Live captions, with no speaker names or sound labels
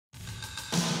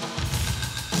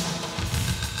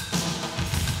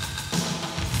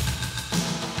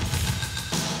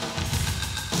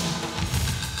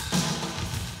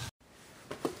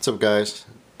What's up, guys?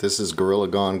 This is Gorilla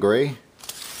Gone Gray,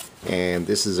 and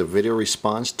this is a video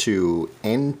response to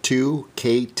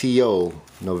N2KTO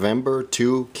November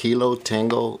 2 Kilo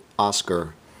Tango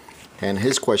Oscar, and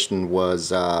his question was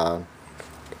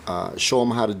show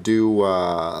him how to do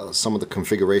some of the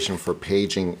configuration for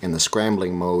paging in the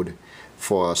scrambling mode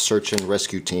for a search and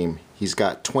rescue team. He's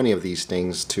got 20 of these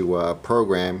things to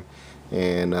program,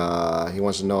 and he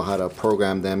wants to know how to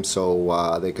program them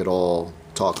so they could all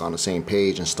talk on the same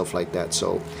page and stuff like that.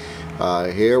 So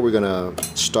here we're gonna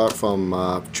start from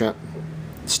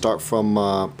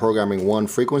programming one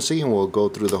frequency, and we'll go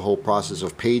through the whole process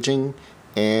of paging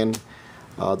and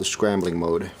the scrambling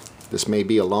mode. This may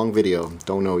be a long video,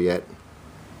 don't know yet.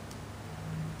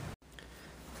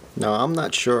 Now, I'm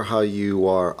not sure how you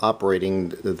are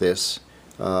operating this,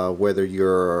 whether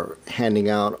you're handing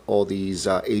out all these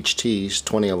HTs,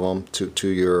 20 of them, to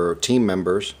your team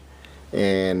members,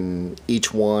 and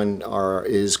each one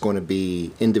is going to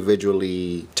be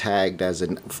individually tagged as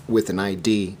with an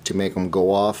ID to make them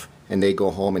go off, and they go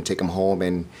home and take them home,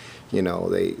 and you know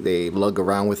they lug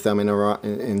around with them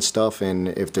and stuff. And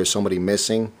if there's somebody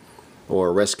missing or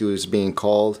a rescue is being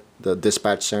called, the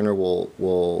dispatch center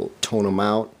will tone them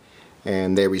out,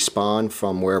 and they respond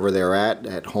from wherever they're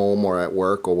at home or at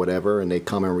work or whatever, and they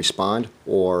come and respond.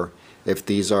 Or if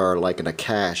these are like in a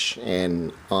cache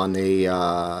and on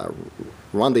a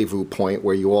rendezvous point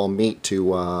where you all meet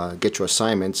to get your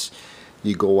assignments,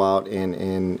 you go out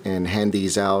and hand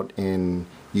these out, and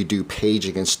you do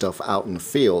paging and stuff out in the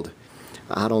field.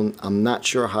 I'm not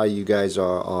sure how you guys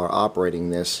are operating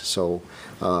this, so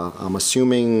I'm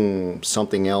assuming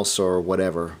something else or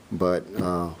whatever, but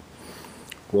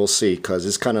we'll see, because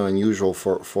it's kind of unusual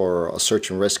for a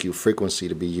search and rescue frequency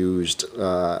to be used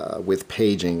with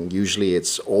paging. Usually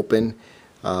it's open,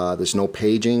 there's no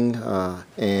paging,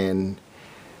 and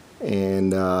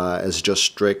it's just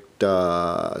strict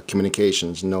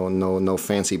communications, no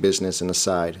fancy business in the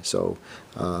side. So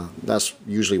that's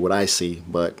usually what I see,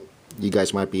 but you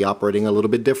guys might be operating a little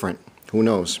bit different. Who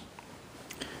knows?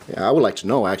 Yeah, I would like to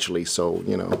know, actually, so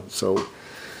you know,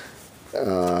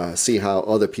 see how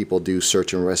other people do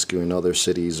search and rescue in other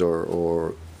cities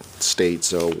or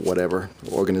states or whatever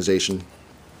organization.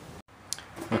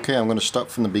 Okay, I'm going to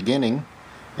start from the beginning,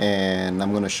 and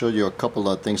I'm going to show you a couple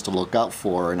of things to look out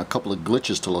for and a couple of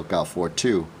glitches to look out for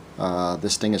too.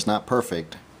 This thing is not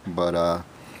perfect, but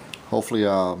hopefully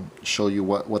I'll show you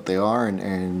what they are,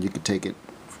 and you can take it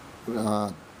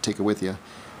with you.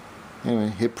 Anyway,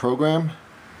 hit program,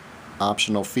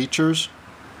 optional features.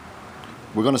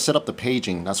 We're going to set up the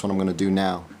paging. That's what I'm going to do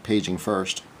now. Paging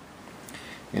first.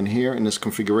 And here in this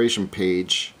configuration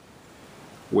page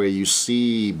where you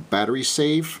see battery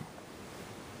save,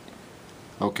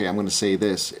 okay, I'm going to say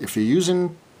this. If you're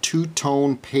using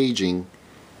two-tone paging,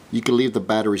 you can leave the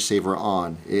battery saver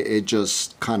on. It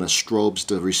just kind of strobes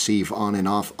the receive on and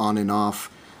off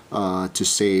to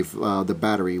save the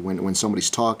battery. When somebody's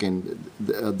talking,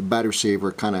 the battery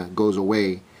saver kind of goes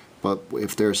away. But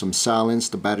if there's some silence,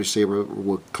 the battery saver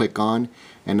will click on,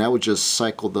 and that would just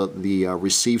cycle the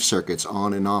receive circuits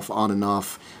on and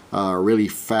off really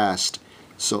fast.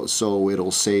 So it'll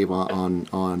save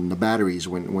on the batteries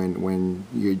when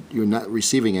you're not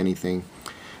receiving anything.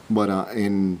 But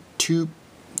in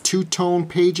two-tone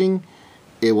paging,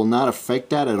 it will not affect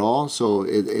that at all. So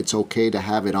it's okay to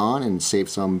have it on and save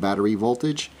some battery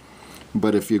voltage.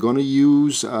 But if you're going to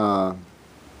use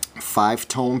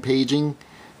five-tone paging,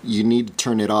 you need to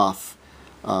turn it off.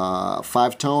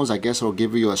 5 tones, I guess it'll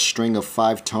give you a string of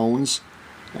 5 tones,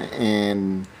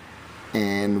 and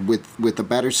with the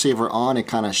battery saver on, it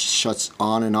kind of shuts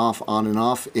on and off.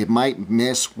 It might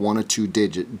miss 1 or 2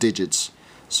 digits.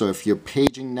 So if you're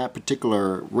paging that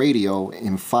particular radio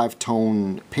in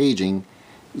 5-tone paging,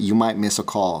 you might miss a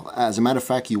call. As a matter of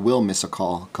fact, you will miss a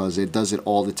call, because it does it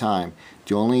all the time.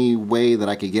 The only way that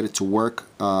I could get it to work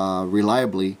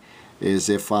reliably is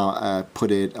if I put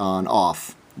it on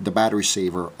off, the battery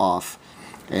saver off.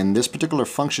 And this particular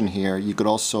function here, you could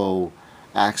also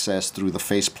access through the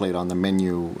faceplate on the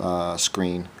menu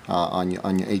screen on your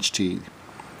HT.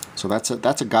 So that's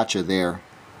a gotcha there.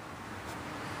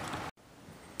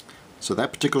 So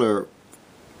that particular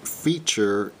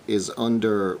feature is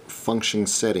under function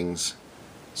settings.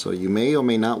 So you may or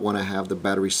may not want to have the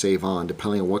battery save on,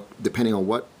 depending on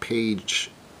what page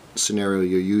scenario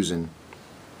you're using.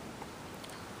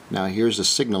 Now here's the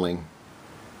signaling,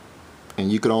 and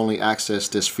you can only access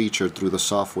this feature through the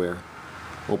software.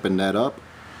 Open that up,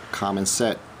 common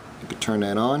set. You can turn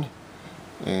that on,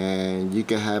 and you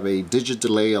can have a digit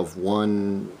delay of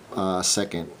 1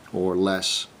 second or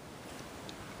less.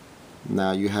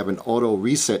 Now you have an auto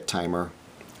reset timer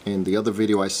In the other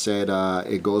video I said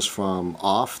it goes from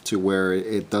off to where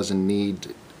it doesn't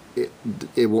need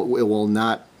it will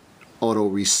not auto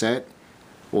reset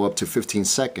or up to 15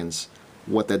 seconds.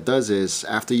 What that does is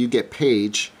after you get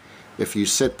page, if you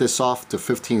set this off to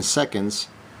 15 seconds,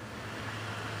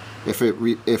 if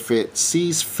it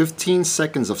sees 15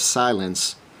 seconds of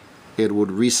silence, it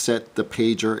would reset the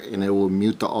pager and it will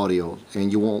mute the audio,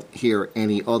 and you won't hear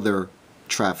any other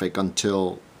traffic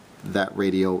until that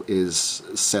radio is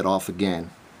set off again.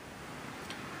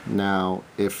 Now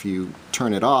if you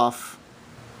turn it off,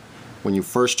 when you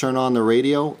first turn on the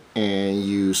radio and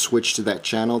you switch to that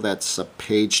channel that's a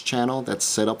page channel that's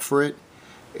set up for it,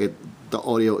 the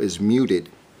audio is muted.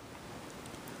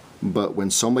 But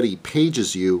when somebody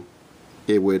pages you,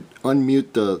 it would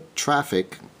unmute the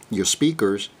traffic, your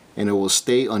speakers, and it will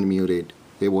stay unmuted.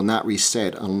 It will not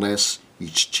reset unless you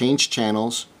change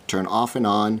channels, turn off and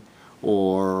on,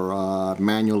 or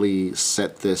manually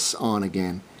set this on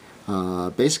again.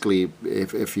 Basically,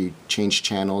 if you change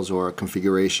channels or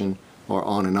configuration or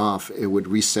on and off, it would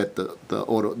reset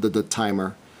the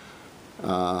timer,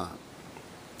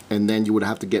 and then you would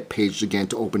have to get paged again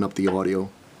to open up the audio.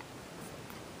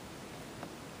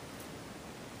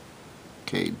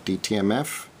 Okay,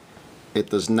 DTMF. It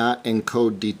does not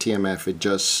encode DTMF, it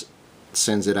just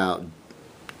sends it out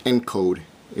encode.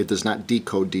 It does not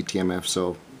decode DTMF,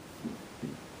 so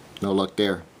no luck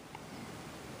there.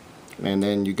 And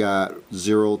then you got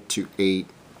 0 to 8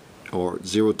 or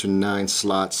 0 to 9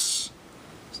 slots,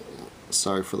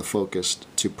 sorry for the focus,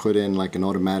 to put in like an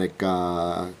automatic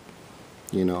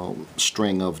you know,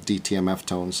 string of DTMF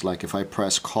tones. Like if I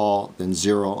press call then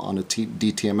 0 on the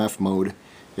DTMF mode,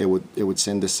 it would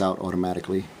send this out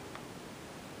automatically.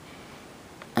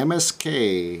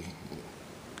 MSK,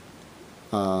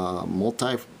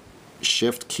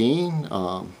 multi-shift keying,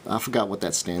 I forgot what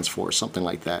that stands for, something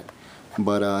like that,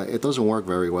 but it doesn't work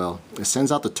very well. It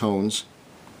sends out the tones,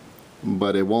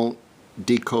 but it won't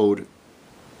decode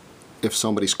if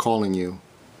somebody's calling you.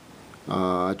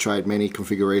 I tried many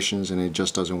configurations and it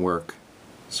just doesn't work.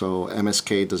 So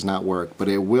MSK does not work, but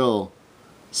it will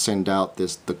send out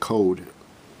the code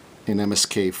in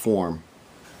MSK form.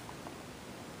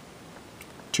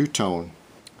 Two-tone.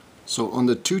 So on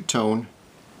the two-tone,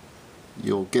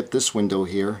 you'll get this window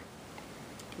here,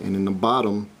 and in the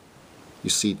bottom you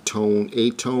see tone,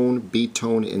 A-tone,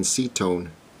 B-tone, and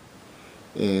C-tone,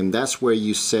 and that's where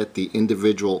you set the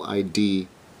individual ID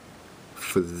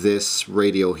for this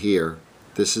radio here.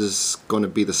 This is going to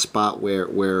be the spot where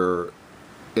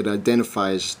it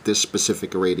identifies this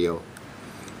specific radio.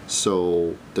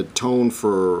 So the tone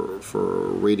for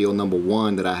radio number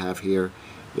 1 that I have here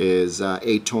is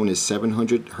A-tone is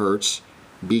 700 Hertz,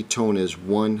 B-tone is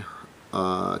 1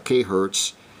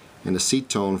 kHz, and the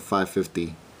C-tone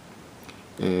 550.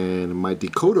 And my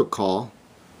decoder call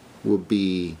will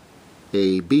be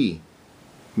AB,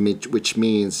 which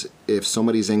means if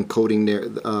somebody's encoding their,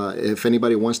 if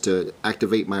anybody wants to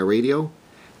activate my radio,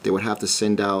 they would have to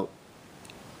send out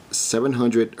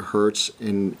 700 Hertz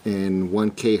and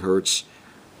 1 kHz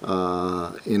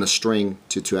in a string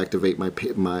to activate my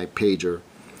pager.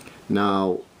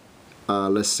 Now,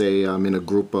 let's say I'm in a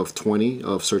group of 20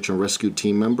 of search and rescue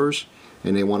team members,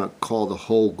 and they want to call the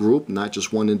whole group, not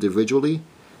just one individually,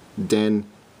 then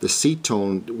the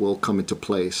C-tone will come into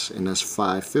place, and that's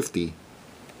 550.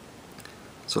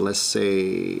 So let's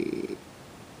say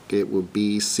it will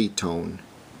be C-tone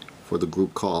for the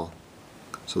group call.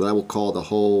 So that will call the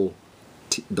whole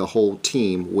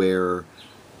team, where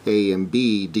A and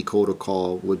B decoder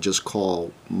call would just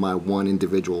call my one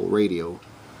individual radio.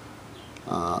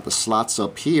 The slots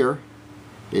up here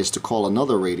is to call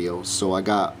another radio. So I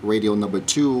got radio number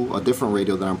 2, a different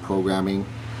radio that I'm programming,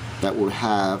 that will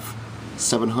have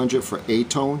 700 for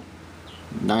A-tone,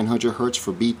 900 Hertz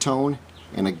for B-tone,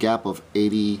 and a gap of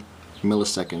 80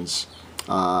 milliseconds.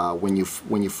 When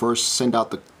you first send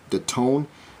out the tone,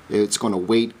 it's going to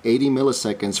wait 80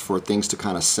 milliseconds for things to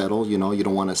kind of settle. You know, you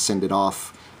don't want to send it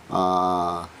off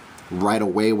right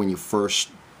away when you first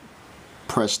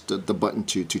press the button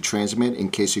to transmit, in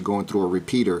case you're going through a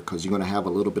repeater, because you're going to have a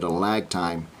little bit of lag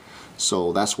time.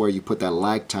 So that's where you put that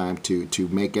lag time to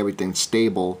make everything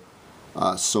stable,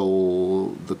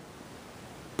 so the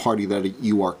party that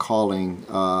you are calling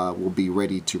will be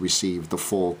ready to receive the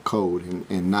full code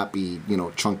and not be, you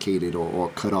know, truncated or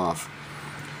cut off.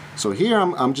 So here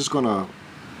I'm just gonna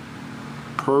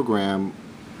program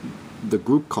the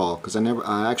group call, because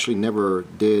I actually never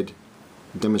did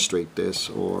demonstrate this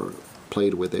or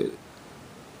played with it.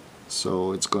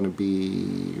 So it's going to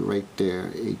be right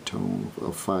there, A-tone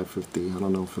of 550. I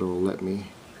don't know if it'll let me.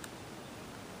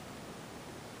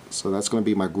 So that's going to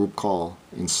be my group call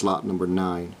in slot number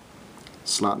 9.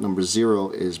 Slot number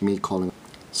 0 is me calling.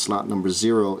 Slot number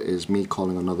 0 is me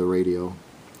calling another radio.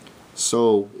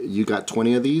 So you got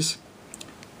 20 of these.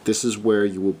 This is where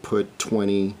you will put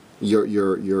 20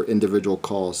 your individual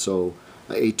calls. So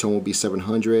A tone will be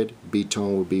 700, B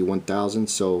tone will be 1000.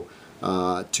 So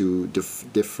to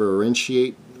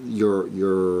differentiate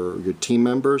your team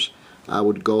members, I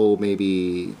would go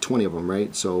maybe 20 of them,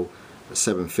 right? So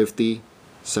 750,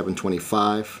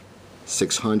 725,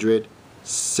 600,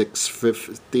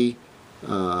 650,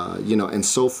 you know, and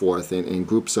so forth, in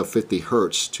groups of 50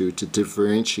 hertz to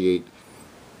differentiate,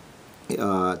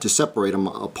 to separate them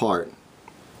apart,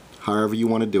 however you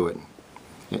want to do it.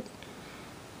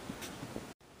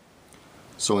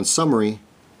 So in summary,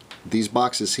 these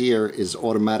boxes here is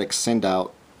automatic send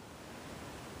out,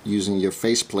 using your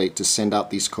faceplate to send out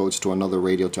these codes to another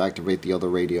radio to activate the other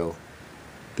radio.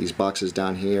 These boxes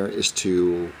down here is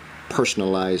to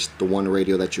personalize the one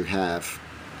radio that you have.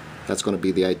 That's going to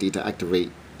be the ID to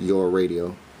activate your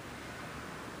radio.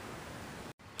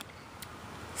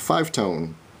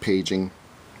 5-tone paging,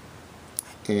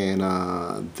 and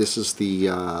this is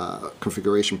the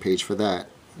configuration page for that,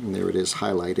 and there it is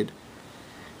highlighted.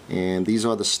 And these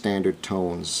are the standard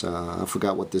tones. I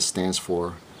forgot what this stands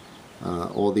for.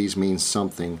 All these mean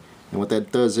something, and what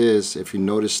that does is, if you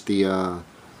notice the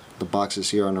boxes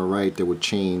here on the right, they would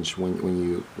change when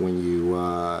you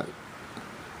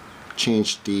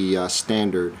change the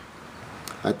standard.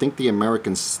 I think the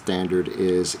American standard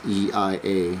is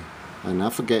EIA, and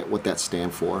I forget what that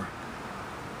stands for,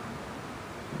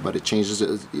 but it changes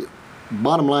it.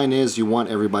 Bottom line is, you want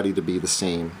everybody to be the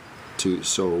same,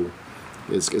 so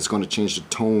it's going to change the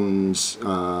tones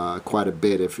quite a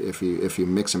bit if you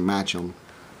mix and match them.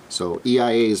 So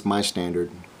EIA is my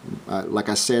standard. Like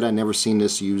I said, I never seen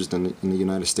this used in the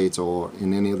United States or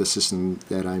in any other system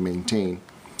that I maintain.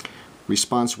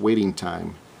 Response waiting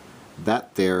time.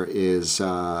 That there is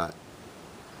how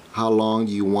long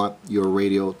you want your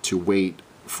radio to wait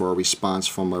for a response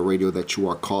from a radio that you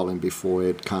are calling before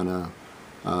it kind of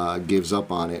gives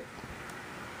up on it.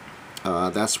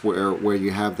 That's where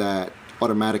you have that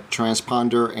automatic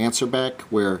transponder answer back,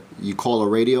 where you call a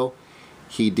radio,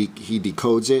 he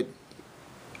decodes it.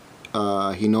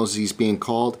 He knows he's being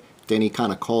called, then he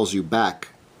kind of calls you back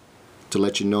to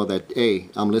let you know that, hey,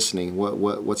 I'm listening,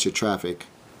 what's your traffic.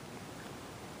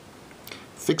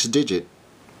 Fixed digit.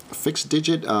 Fixed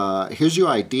digit, here's your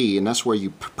ID, and that's where you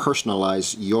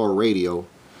personalize your radio.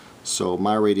 So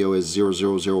my radio is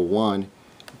 0001,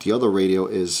 the other radio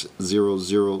is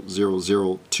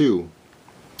 00002.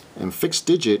 And fixed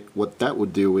digit, what that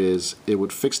would do is, it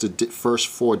would fix the first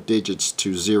 4 digits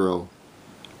to 0.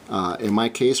 In my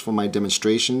case, for my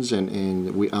demonstrations, and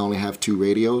I only have 2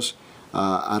 radios,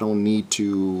 I don't need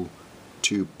to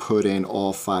put in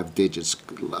all 5 digits.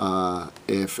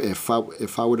 If I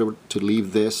were to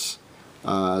leave this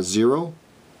 0,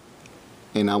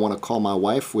 and I want to call my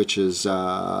wife, which is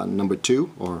number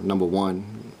 2 or number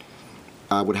 1,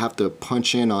 I would have to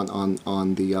punch in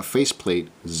on the faceplate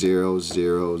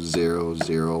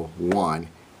 00001,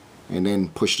 and then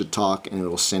push the talk, and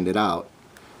it'll send it out.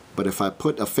 But if I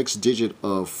put a fixed digit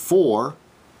of 4,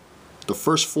 the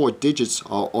first 4 digits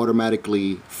are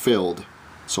automatically filled.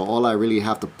 So all I really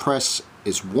have to press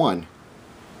is 1,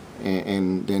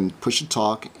 and then push the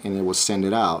talk, and it will send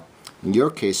it out. In your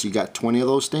case, you got 20 of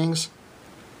those things.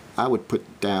 I would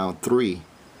put down 3,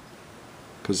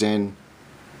 because then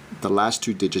the last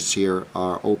 2 digits here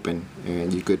are open,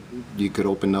 and you could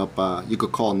open up, you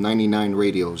could call 99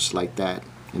 radios like that,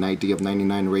 an ID of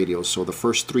 99 radios. So the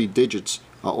first 3 digits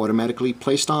are automatically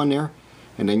placed on there,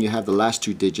 and then you have the last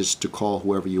 2 digits to call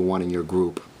whoever you want in your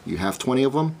group. You have 20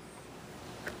 of them.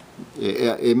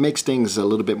 It makes things a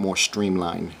little bit more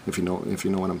streamlined, if you know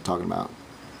what I'm talking about.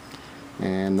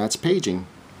 And that's paging.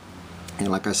 And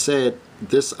like I said,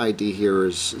 this ID here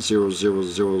is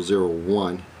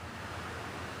 00001.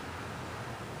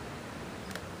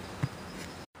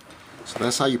 So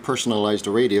that's how you personalize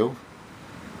the radio.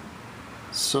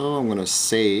 So I'm going to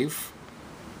save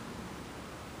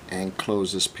and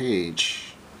close this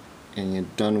page, and you're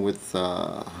done with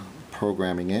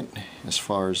programming it as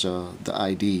far as the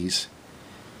IDs.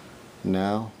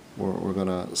 Now we're going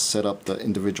to set up the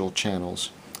individual channels.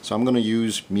 So I'm going to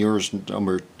use Muir's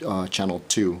number channel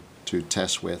 2 to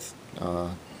test with.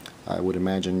 I would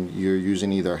imagine you're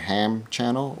using either ham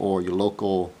channel or your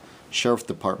local sheriff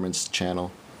department's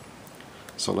channel.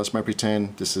 So let's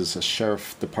pretend this is a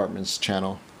sheriff department's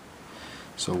channel.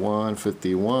 So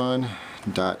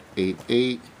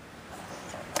 151.88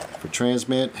 for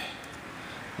transmit,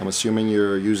 I'm assuming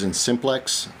you're using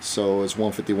simplex, so it's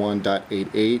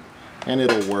 151.88, and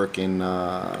it'll work in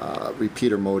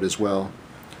repeater mode as well.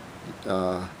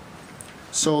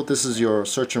 So this is your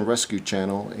search and rescue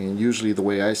channel, and usually the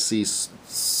way I see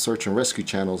search and rescue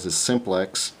channels is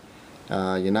simplex.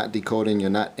 You're not decoding, you're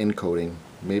not encoding.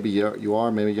 Maybe you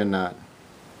are, maybe you're not.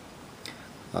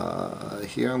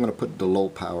 Here I'm going to put the low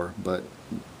power, but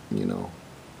you know,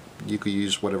 you could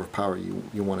use whatever power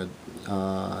you want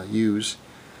to use.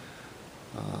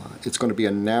 It's going to be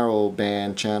a narrow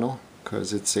band channel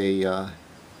because it's a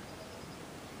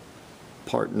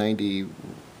part 90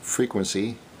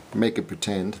 frequency. Make it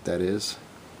pretend, that is.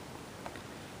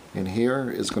 And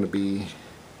here is going to be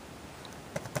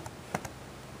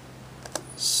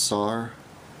SAR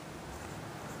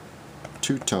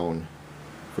two-tone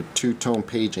for two-tone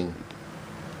paging.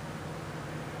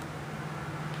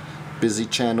 Busy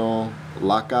channel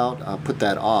lockout, I'll put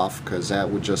that off because that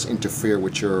would just interfere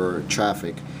with your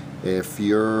traffic. If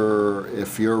you're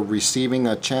receiving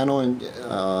a channel and,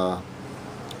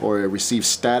 or it receives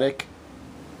static,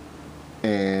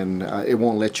 and it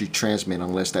won't let you transmit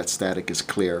unless that static is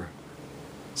clear.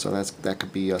 So that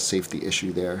could be a safety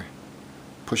issue there.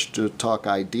 Push to talk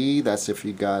ID, that's if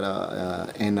you got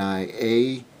a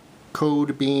NIA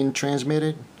code being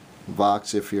transmitted.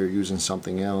 Vox if you're using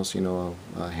something else, you know,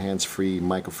 a hands-free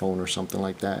microphone or something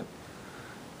like that.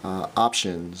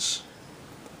 Options.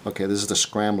 Okay, this is the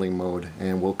scrambling mode,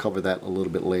 and we'll cover that a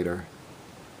little bit later.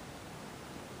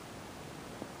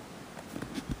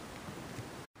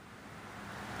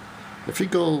 If you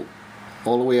go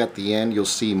all the way at the end, you'll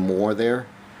see more there,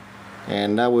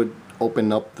 and that would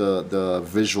open up the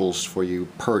visuals for you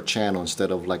per channel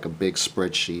instead of like a big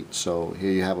spreadsheet. So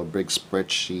here you have a big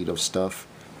spreadsheet of stuff.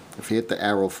 If you hit the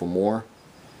arrow for more,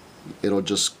 it'll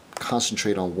just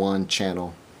concentrate on one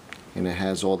channel, and it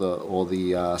has all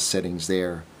the settings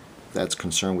there that's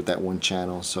concerned with that one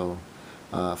channel. So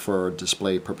for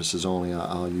display purposes only,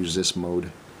 I'll use this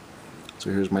mode. So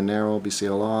here's my narrow,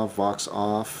 BCL off, Vox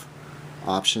off.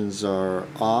 Options are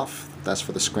off, that's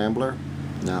for the scrambler.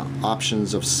 Now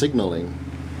options of signaling,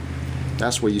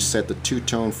 that's where you set the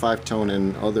two-tone, five-tone,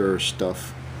 and other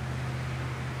stuff.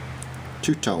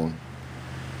 Two-tone,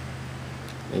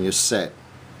 and you're set.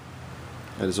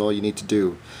 That is all you need to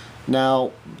do.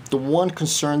 Now the one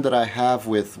concern that I have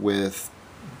with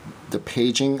the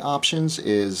paging options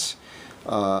is,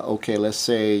 okay, let's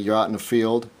say you're out in the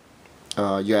field,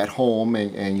 you're at home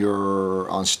and you're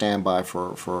on standby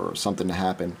for something to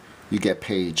happen. You get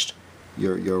paged.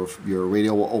 Your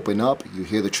radio will open up, you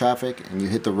hear the traffic, and you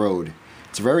hit the road.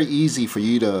 It's very easy for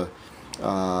you to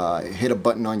hit a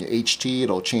button on your HT,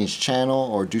 it'll change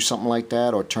channel or do something like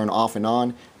that, or turn off and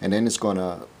on, and then it's going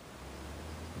to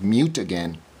mute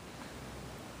again.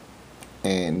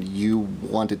 And you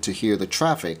wanted to hear the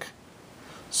traffic.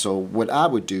 So what I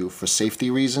would do for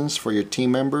safety reasons for your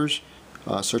team members,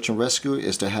 search and rescue,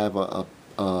 is to have a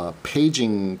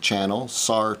paging channel,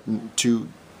 SAR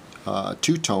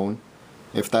two-tone,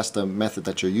 if that's the method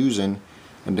that you're using,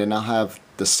 and then I'll have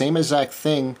the same exact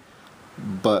thing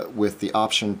but with the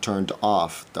option turned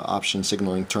off, the option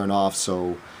signaling turned off.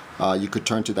 So you could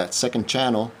turn to that second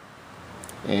channel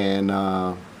and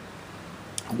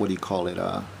what do you call it,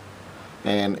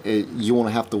 and you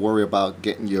won't have to worry about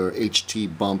getting your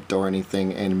HT bumped or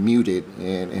anything and muted,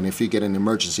 and if you get an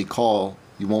emergency call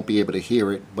you won't be able to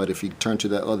hear it. But if you turn to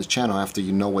that other channel after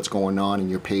you know what's going on in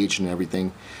your page and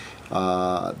everything,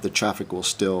 the traffic will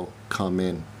still come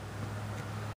in.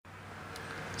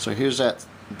 So here's that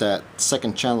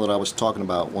second channel that I was talking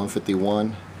about,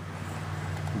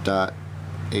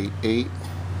 151.88.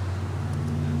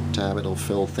 Tab, it'll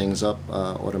fill things up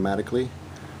automatically.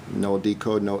 No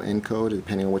decode, no encode,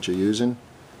 depending on what you're using.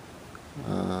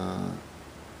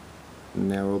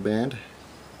 Narrow band,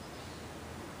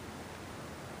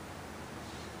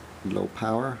 low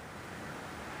power,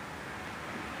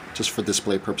 just for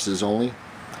display purposes only.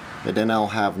 And then I'll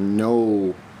have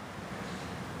no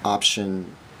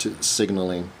option to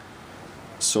signaling,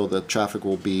 so the traffic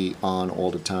will be on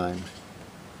all the time.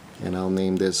 And I'll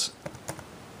name this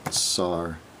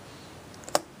SAR.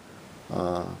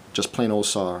 Just plain old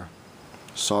SAR.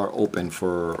 SAR open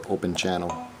for open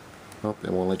channel. Oh, it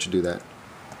won't let you do that.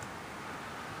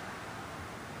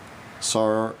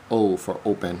 SAR O for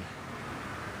open.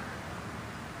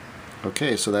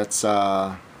 Okay, so that's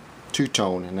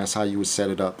two-tone, and that's how you would set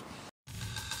it up.